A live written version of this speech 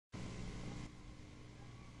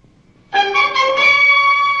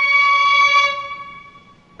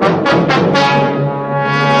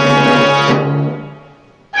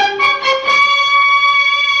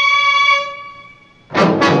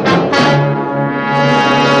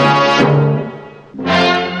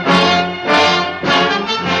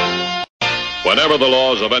Whenever the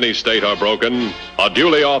laws of any state are broken, a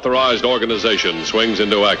duly authorized organization swings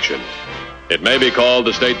into action. It may be called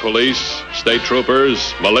the state police, state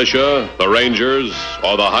troopers, militia, the rangers,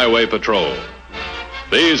 or the highway patrol.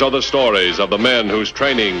 These are the stories of the men whose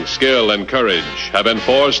training, skill, and courage have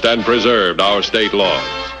enforced and preserved our state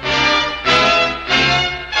laws.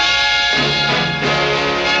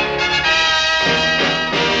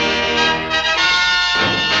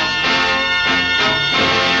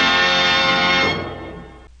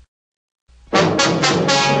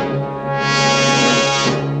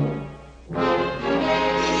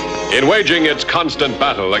 In waging its constant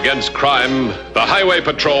battle against crime, the Highway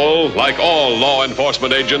Patrol, like all law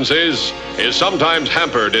enforcement agencies, is sometimes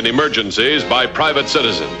hampered in emergencies by private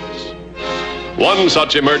citizens. One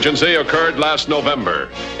such emergency occurred last November,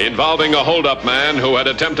 involving a hold-up man who had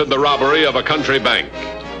attempted the robbery of a country bank.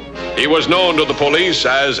 He was known to the police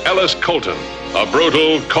as Ellis Colton, a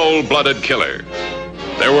brutal, cold-blooded killer.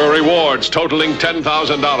 There were rewards totaling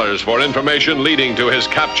 $10,000 for information leading to his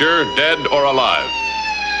capture, dead or alive.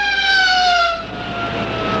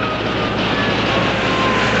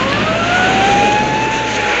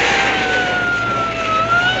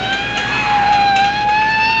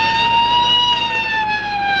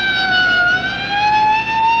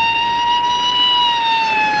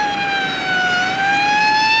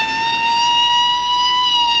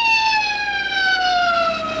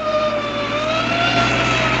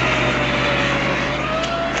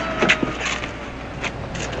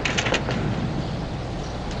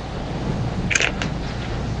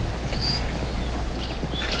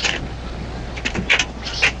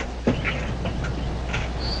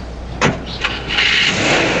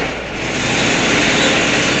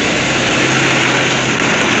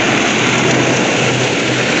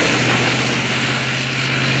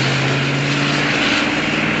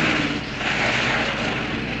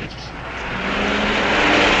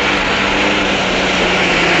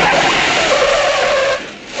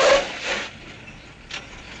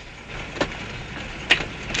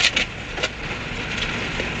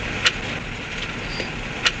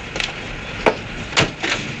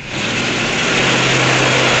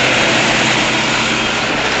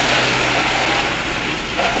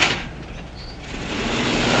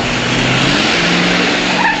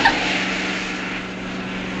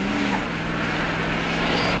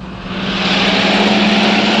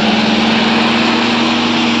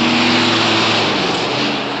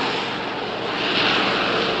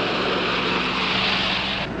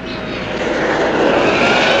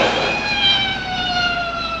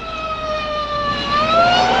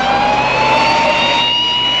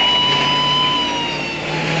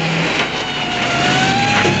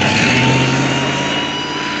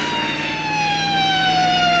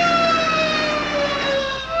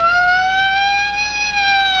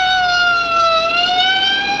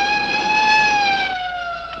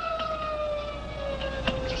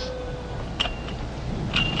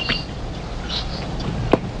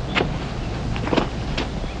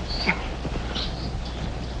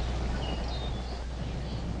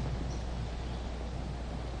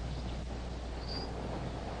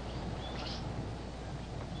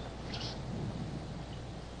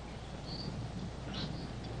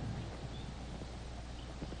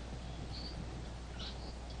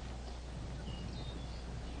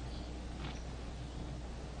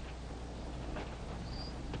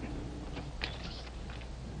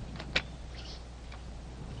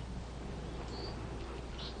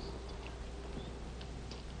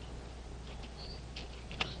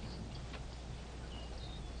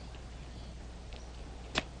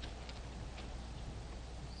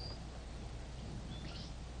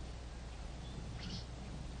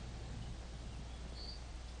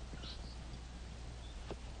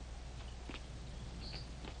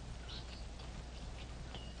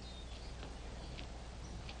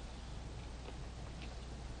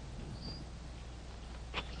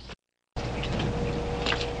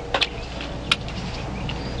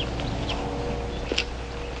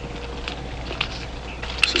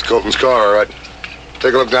 Colton's car, all right.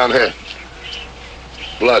 Take a look down here.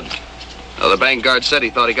 Blood. Well, the bank guard said he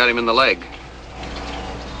thought he got him in the leg.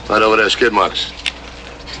 Right over there, skid marks.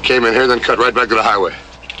 Came in here, then cut right back to the highway.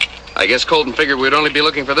 I guess Colton figured we'd only be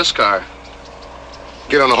looking for this car.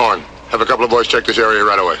 Get on the horn. Have a couple of boys check this area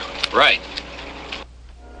right away. Right.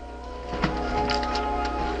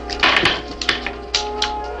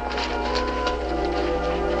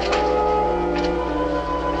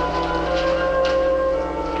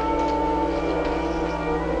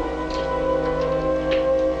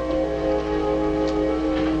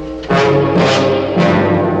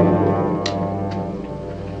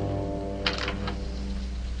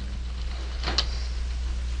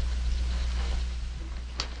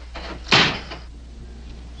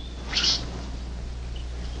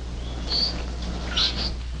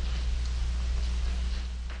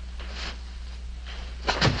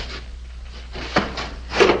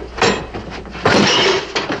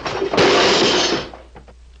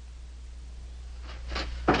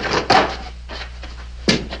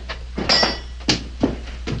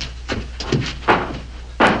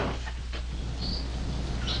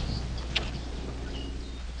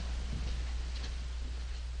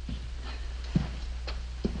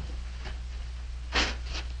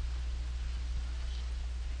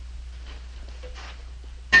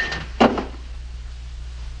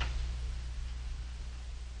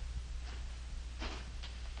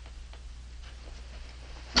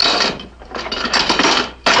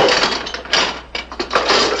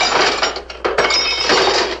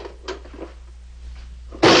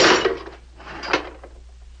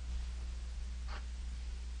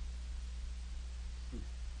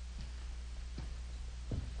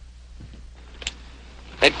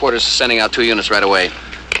 Headquarters is sending out 2 units right away.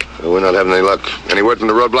 Well, we're not having any luck. Any word from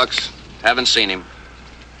the roadblocks? Haven't seen him.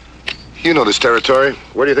 You know this territory.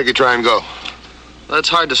 Where do you think he'd try and go? Well, that's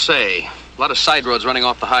hard to say. A lot of side roads running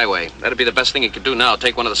off the highway. That'd be the best thing he could do now,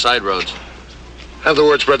 take one of the side roads. Have the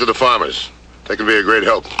word spread to the farmers. They can be a great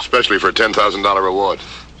help, especially for a $10,000 reward.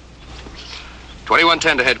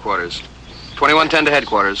 2110 to headquarters. 2110 to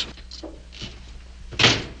headquarters.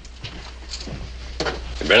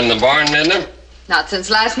 You been in the barn, Edna? Not since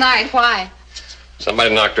last night. Why?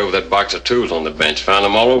 Somebody knocked over that box of tools on the bench. Found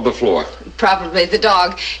them all over the floor. Probably the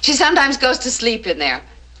dog. She sometimes goes to sleep in there.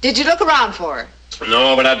 Did you look around for her?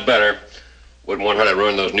 No, but I'd better. Wouldn't want her to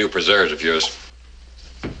ruin those new preserves of yours.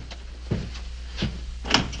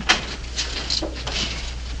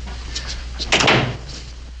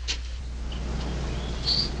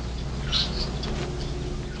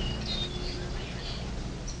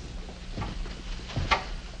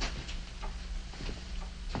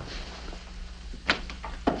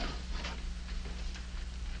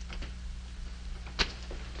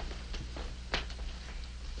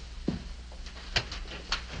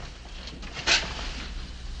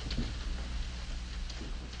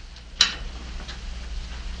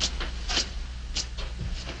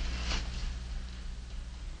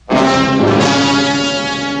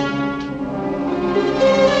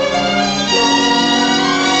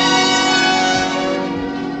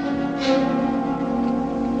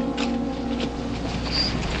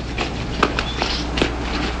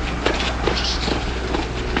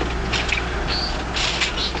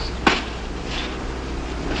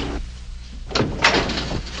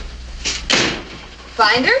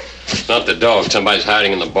 Find her? It's not the dog. Somebody's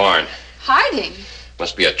hiding in the barn. Hiding?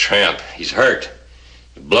 Must be a tramp. He's hurt.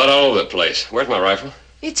 Blood all over the place. Where's my rifle?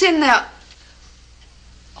 It's in the...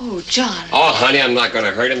 Oh, John. Oh, honey, I'm not going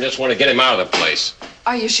to hurt him. Just want to get him out of the place.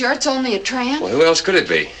 Are you sure it's only a tramp? Well, who else could it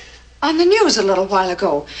be? On the news a little while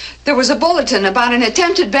ago, there was a bulletin about an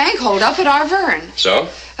attempted bank holdup at Arverne. So?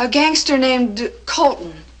 A gangster named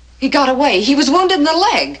Colton. He got away. He was wounded in the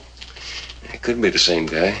leg. It could be the same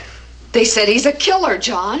guy. They said he's a killer,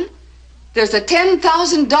 John. There's a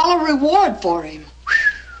 $10,000 reward for him.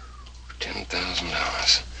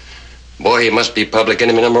 $10,000. Boy, he must be public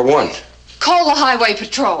enemy number 1. Call the highway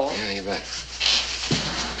patrol. Yeah, you bet.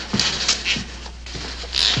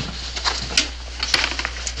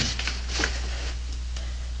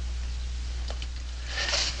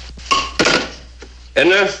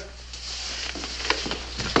 Edna?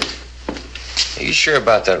 Are you sure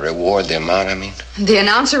about that reward, the amount, I mean? The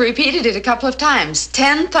announcer repeated it a couple of times.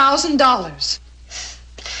 $10,000.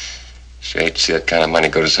 Sure hate to see that kind of money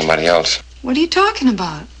go to somebody else. What are you talking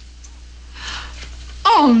about?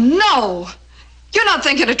 Oh, no. You're not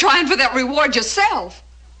thinking of trying for that reward yourself.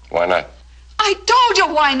 Why not? I told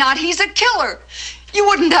you why not. He's a killer. You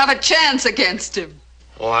wouldn't have a chance against him.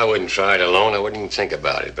 Oh, I wouldn't try it alone. I wouldn't even think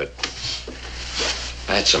about it, but if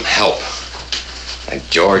I had some help, like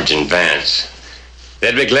George and Vance,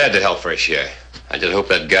 they'd be glad to help for a share. I just hope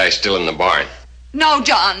that guy's still in the barn. No,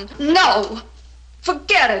 John, no.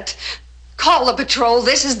 Forget it. Call the patrol.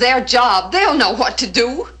 This is their job. They'll know what to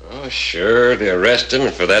do. Oh, sure. They arrest him,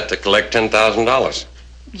 and for that, they collect $10,000.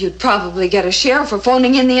 You'd probably get a share for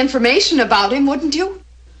phoning in the information about him, wouldn't you?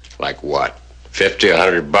 Like what? 50,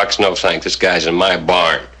 $100? No, thanks. This guy's in my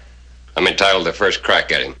barn. I'm entitled to first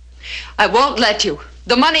crack at him. I won't let you.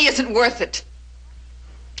 The money isn't worth it.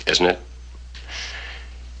 Isn't it?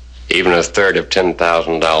 Even a third of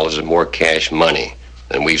 $10,000 is more cash money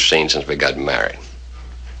than we've seen since we got married.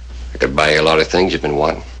 I could buy you a lot of things you've been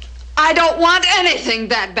wanting. I don't want anything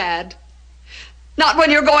that bad. Not when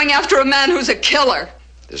you're going after a man who's a killer.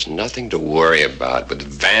 There's nothing to worry about. With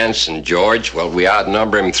Vance and George, well, we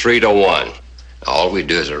outnumber him 3 to 1. All we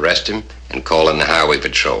do is arrest him and call in the highway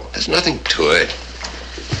patrol. There's nothing to it.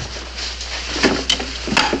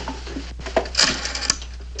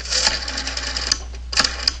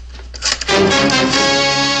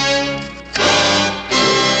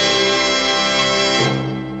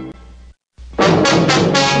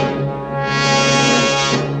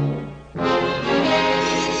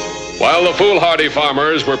 While the foolhardy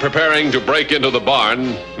farmers were preparing to break into the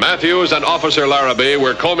barn, Matthews and Officer Larrabee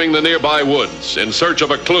were combing the nearby woods in search of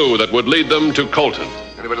a clue that would lead them to Colton.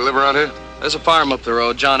 Anybody live around here? There's a farm up the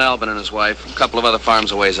road, John Albin and his wife. A couple of other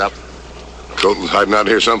farms a ways up. Colton's hiding out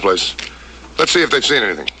here someplace. Let's see if they've seen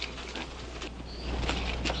anything.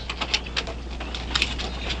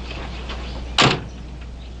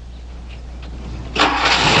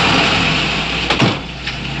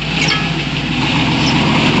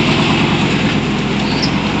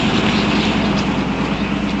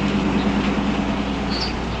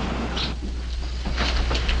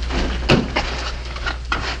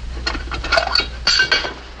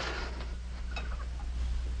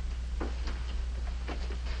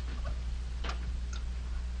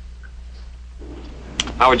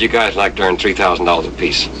 How would you guys like to earn $3,000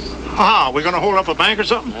 apiece? Ah, we're gonna hold up a bank or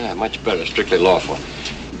something? Yeah, much better. Strictly lawful.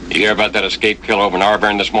 You hear about that escape kill over in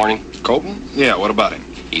Auburn this morning? Colton? Yeah, what about him?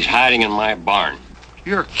 He's hiding in my barn.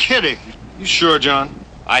 You're kidding. You sure, John?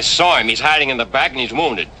 I saw him. He's hiding in the back and he's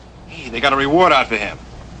wounded. Hey, they got a reward out for him.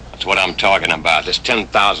 That's what I'm talking about. There's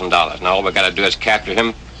 $10,000. Now all we gotta do is capture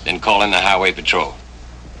him, then call in the highway patrol.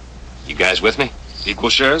 You guys with me? Equal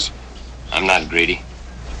shares? I'm not greedy.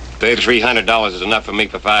 $300 is enough for me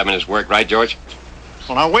for 5 minutes work, right, George?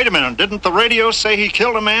 Well, now, wait a minute. Didn't the radio say he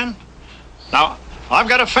killed a man? Now, I've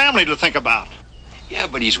got a family to think about. Yeah,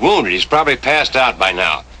 but he's wounded. He's probably passed out by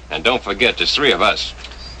now. And don't forget, there's 3 of us.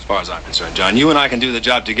 As far as I'm concerned, John, you and I can do the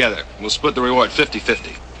job together. We'll split the reward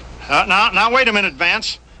 50-50. Now, wait a minute,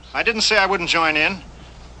 Vance. I didn't say I wouldn't join in.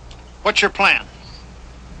 What's your plan?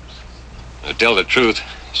 To tell the truth,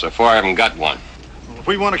 so far I haven't got one. Well, if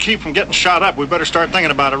we want to keep from getting shot up, we better start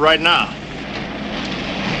thinking about it right now.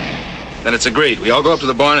 Then it's agreed. We all go up to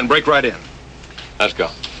the barn and break right in. Let's go.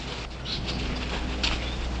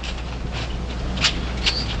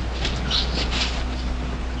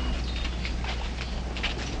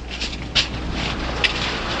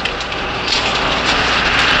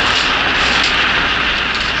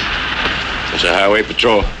 It's a highway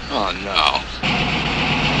patrol. Oh, no.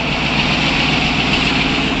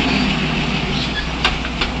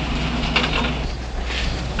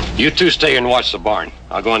 You two stay here and watch the barn.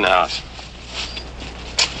 I'll go in the house.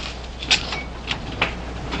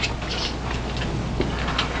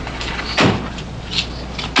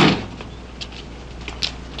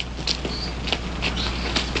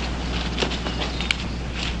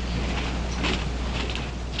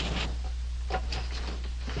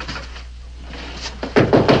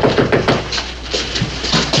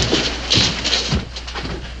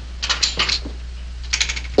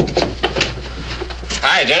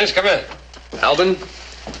 Hi, Dennis, come in. Albin?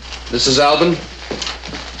 This is Albin.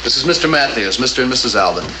 This is Mr. Matthews, Mr. and Mrs.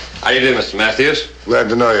 Albin. How do you do, Mr. Matthews? Glad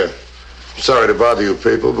to know you. Sorry to bother you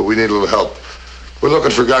people, but we need a little help. We're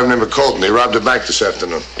looking for a guy named Colton. He robbed a bank this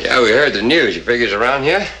afternoon. Yeah, we heard the news. You figures around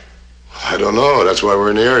here? I don't know. That's why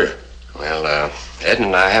we're in the area. Well, Ed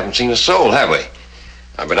and I haven't seen a soul, have we?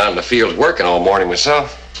 I've been out in the field working all morning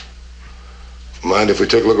myself. Mind if we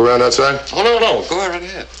take a look around outside? Oh, no. Go right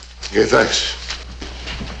ahead. Okay, thanks.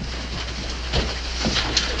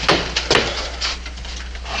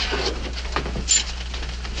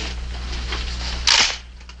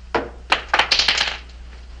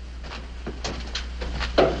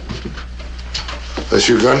 That's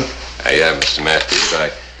your gun? Yeah, Mr. Matthews.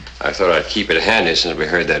 I thought I'd keep it handy since we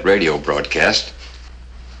heard that radio broadcast.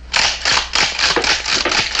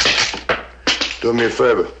 Do me a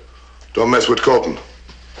favor. Don't mess with Colton.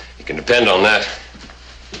 You can depend on that.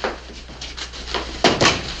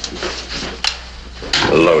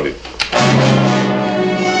 Loaded.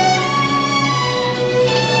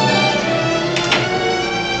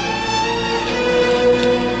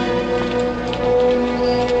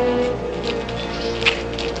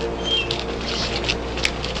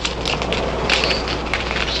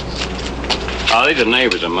 Oh, these are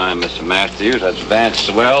neighbors of mine, Mr. Matthews. That's Vance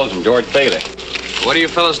Swells and George Bailey. What are you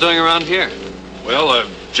fellas doing around here? Well,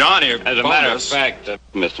 John here. As a matter of fact,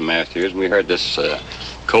 Mr. Matthews, we heard this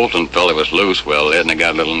Colton fella was loose. Well, Ed and I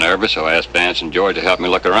got a little nervous, so I asked Vance and George to help me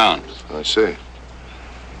look around. I see.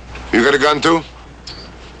 You got a gun, too?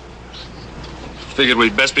 Figured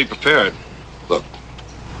we'd best be prepared. Look,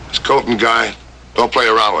 this Colton guy, don't play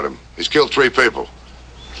around with him. He's killed 3 people.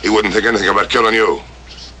 He wouldn't think anything about killing you.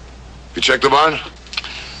 You checked the barn?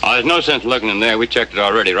 Oh, there's no sense looking in there. We checked it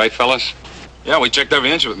already, right, fellas? Yeah, we checked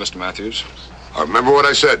every inch of it, Mr. Matthews. Remember what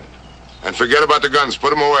I said. And forget about the guns. Put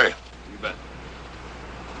them away. You bet.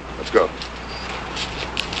 Let's go.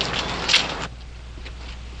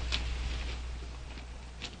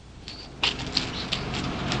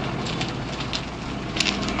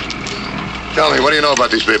 Tell me, what do you know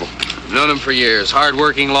about these people? Known them for years.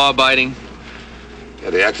 Hard-working, law-abiding. Yeah,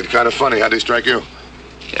 they acted kind of funny. How'd they strike you?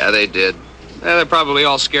 Yeah, they did. They're probably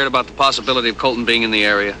all scared about the possibility of Colton being in the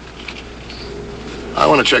area. I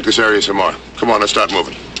want to check this area some more. Come on, let's start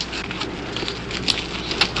moving.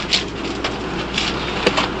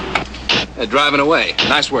 They're driving away.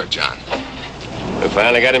 Nice work, John. We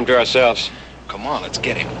finally got him to ourselves. Come on, let's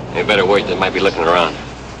get him. You better wait. They might be looking around.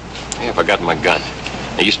 Yeah, I forgot my gun.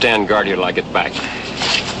 Now, you stand guard here till I get back.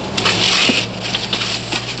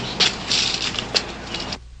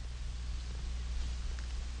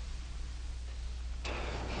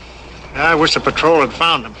 I wish the patrol had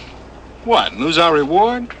found him. What, lose our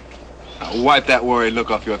reward? Now, wipe that worried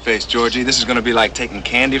look off your face, Georgie. This is going to be like taking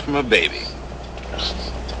candy from a baby.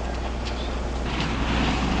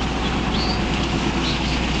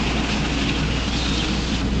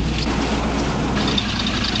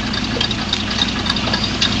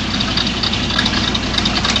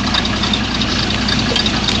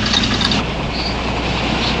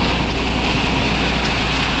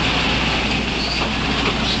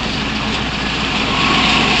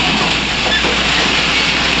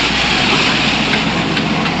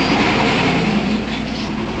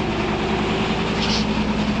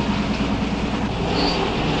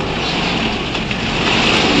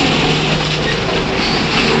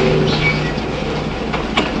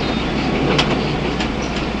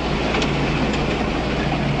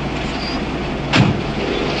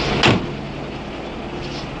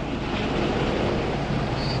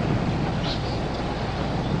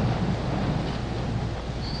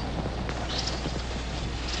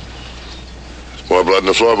 More blood in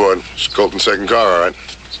the floorboard. It's Colton's second car, all right.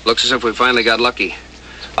 Looks as if we finally got lucky.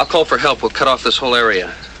 I'll call for help. We'll cut off this whole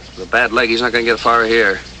area. The bad leg, he's not going to get far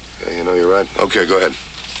here. Yeah, you know, you're right. Okay, go ahead.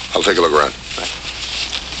 I'll take a look around.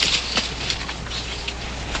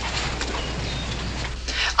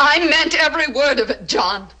 I meant every word of it,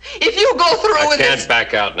 John. If you go through with I can't this...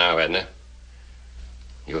 back out now, Edna.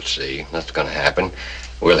 You'll see. That's going to happen.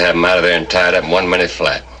 We'll have him out of there and tied up in 1 minute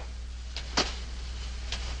flat.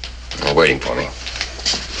 They're waiting for me.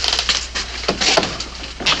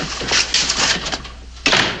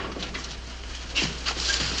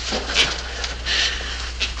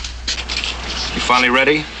 You finally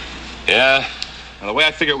ready? Yeah? Now, the way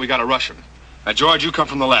I figure it, we gotta rush him. Now, George, you come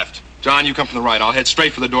from the left. John, you come from the right. I'll head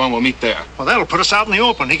straight for the door and we'll meet there. Well, that'll put us out in the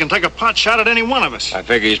open. He can take a pot shot at any one of us. I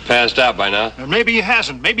figure he's passed out by now. And maybe he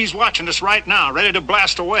hasn't. Maybe he's watching us right now, ready to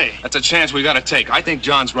blast away. That's a chance we gotta take. I think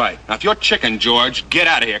John's right. Now, if you're chicken, George, get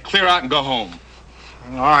out of here. Clear out and go home.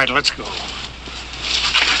 All right, let's go.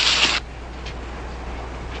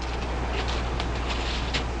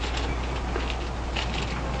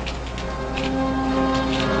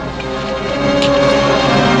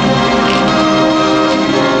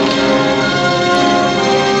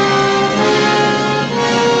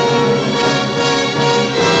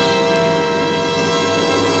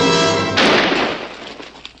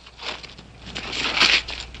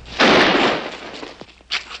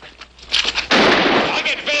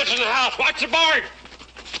 Watch the board!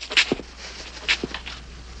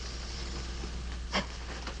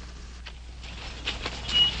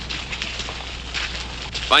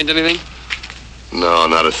 Find anything? No,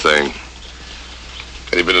 not a thing.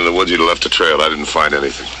 Had he been in the woods, he'd have left a trail. I didn't find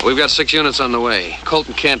anything. We've got 6 units on the way.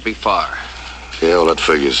 Colton can't be far. Yeah, well, that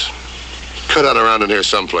figures. Cut out around in here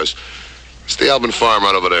someplace. It's the Albin farm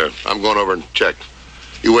right over there. I'm going over and check.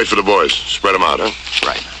 You wait for the boys. Spread them out, huh?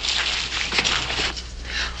 Right.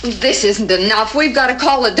 This isn't enough. We've got to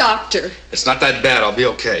call a doctor. It's not that bad. I'll be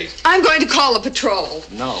okay. I'm going to call a patrol.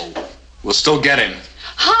 No. We'll still get him.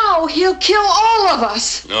 How? He'll kill all of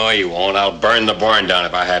us. No, he won't. I'll burn the barn down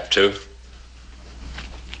if I have to.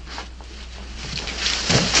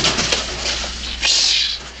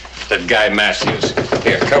 That guy Matthews.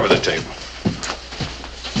 Here, cover the table.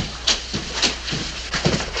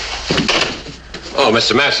 Oh,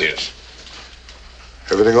 Mr. Matthews.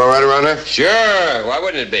 Everything all right around there? Sure. Why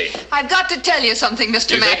wouldn't it be? I've got to tell you something,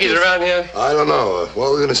 Mr. You think Matthews. he's around here? I don't know. What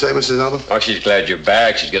were we going to say, Mrs. Allen? Oh, she's glad you're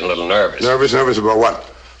back. She's getting a little nervous. Nervous about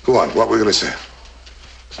what? Go on. What were we going to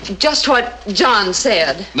say? Just what John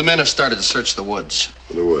said. The men have started to search the woods.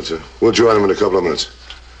 In the woods, huh? We'll join them in a couple of minutes.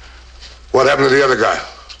 What happened to the other guy?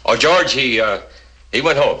 Oh, George, he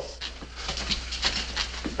went home.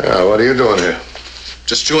 Yeah, what are you doing here?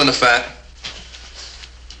 Just chewing the fat.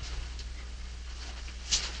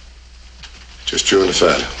 Just chewing the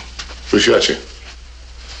fat. Who shot you?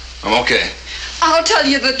 I'm okay. I'll tell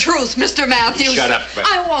you the truth, Mr. Matthews. Shut up, Beth.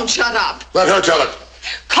 I won't shut up. Let her tell it.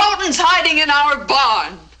 Colton's hiding in our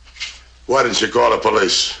barn. Why didn't you call the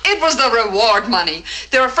police? It was the reward money.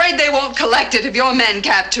 They're afraid they won't collect it if your men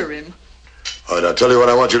capture him. All right, I'll tell you what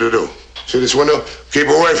I want you to do. See this window? Keep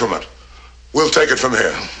away from it. We'll take it from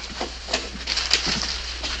here.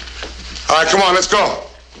 All right, come on, let's go.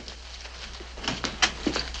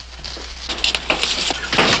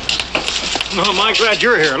 Oh, my, glad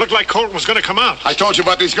you're here. Looked like Colton was going to come out. I told you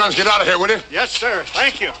about these guns. Get out of here, will you? Yes, sir.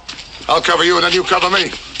 Thank you. I'll cover you and then you cover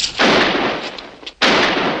me.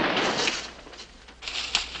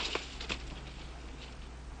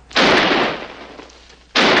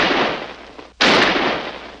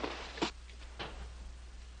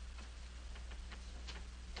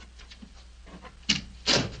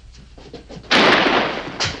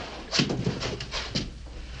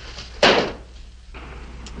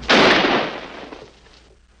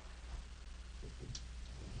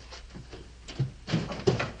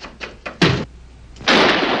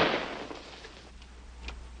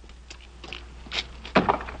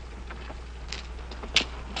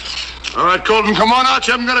 All right, Colton, come on out.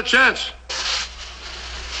 You haven't got a chance.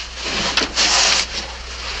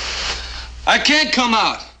 I can't come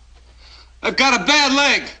out. I've got a bad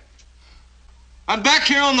leg. I'm back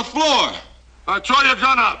here on the floor. All right, throw your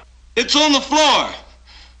gun out. It's on the floor.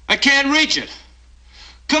 I can't reach it.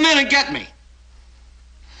 Come in and get me.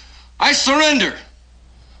 I surrender.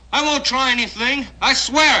 I won't try anything. I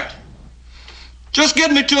swear it. Just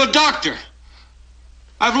get me to a doctor.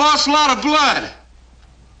 I've lost a lot of blood.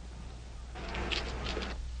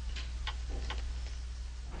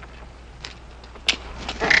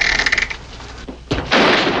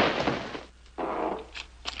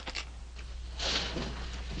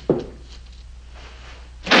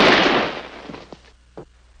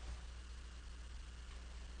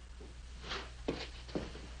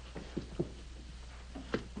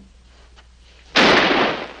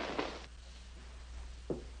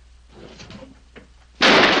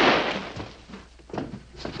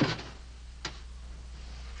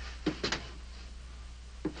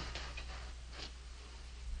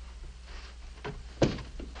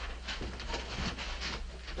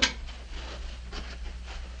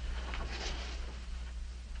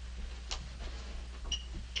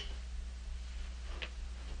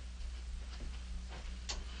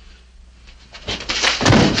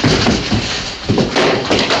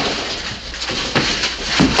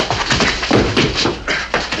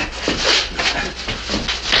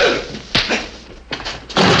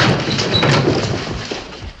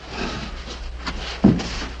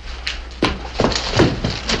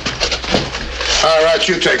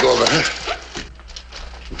 take over, huh?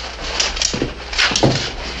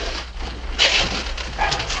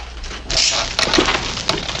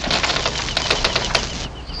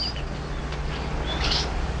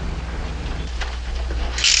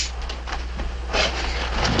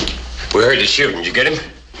 We heard the shooting. Did you get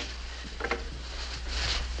him?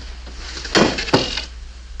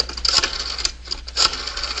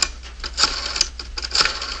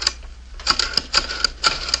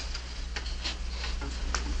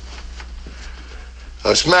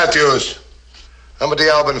 It's Matthews. I'm at the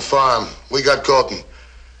Albin farm. We got Colton.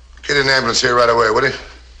 Get an ambulance here right away, will you?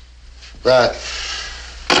 Right.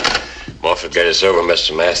 Moffat got us over,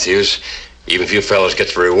 Mr. Matthews. Even if you fellows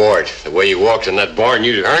get the reward. The way you walked in that barn,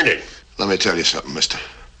 you earned it. Let me tell you something, mister.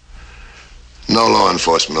 No law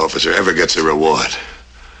enforcement officer ever gets a reward.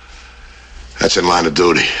 That's in line of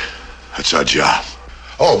duty. That's our job.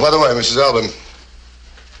 Oh, by the way, Mrs. Albin,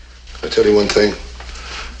 can I tell you one thing?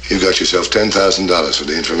 You got yourself $10,000 for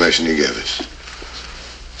the information you gave us.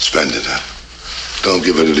 Spend it, huh? Don't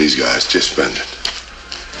give it to these guys. Just spend it.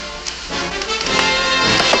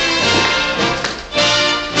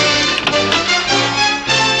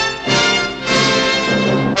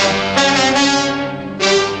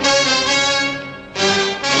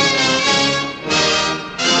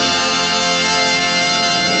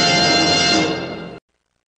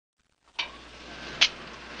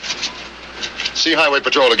 See Highway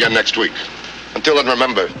Patrol again next week. Until then,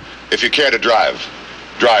 remember, if you care to drive,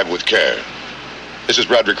 drive with care. This is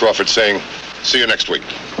Bradley Crawford saying, see you next week.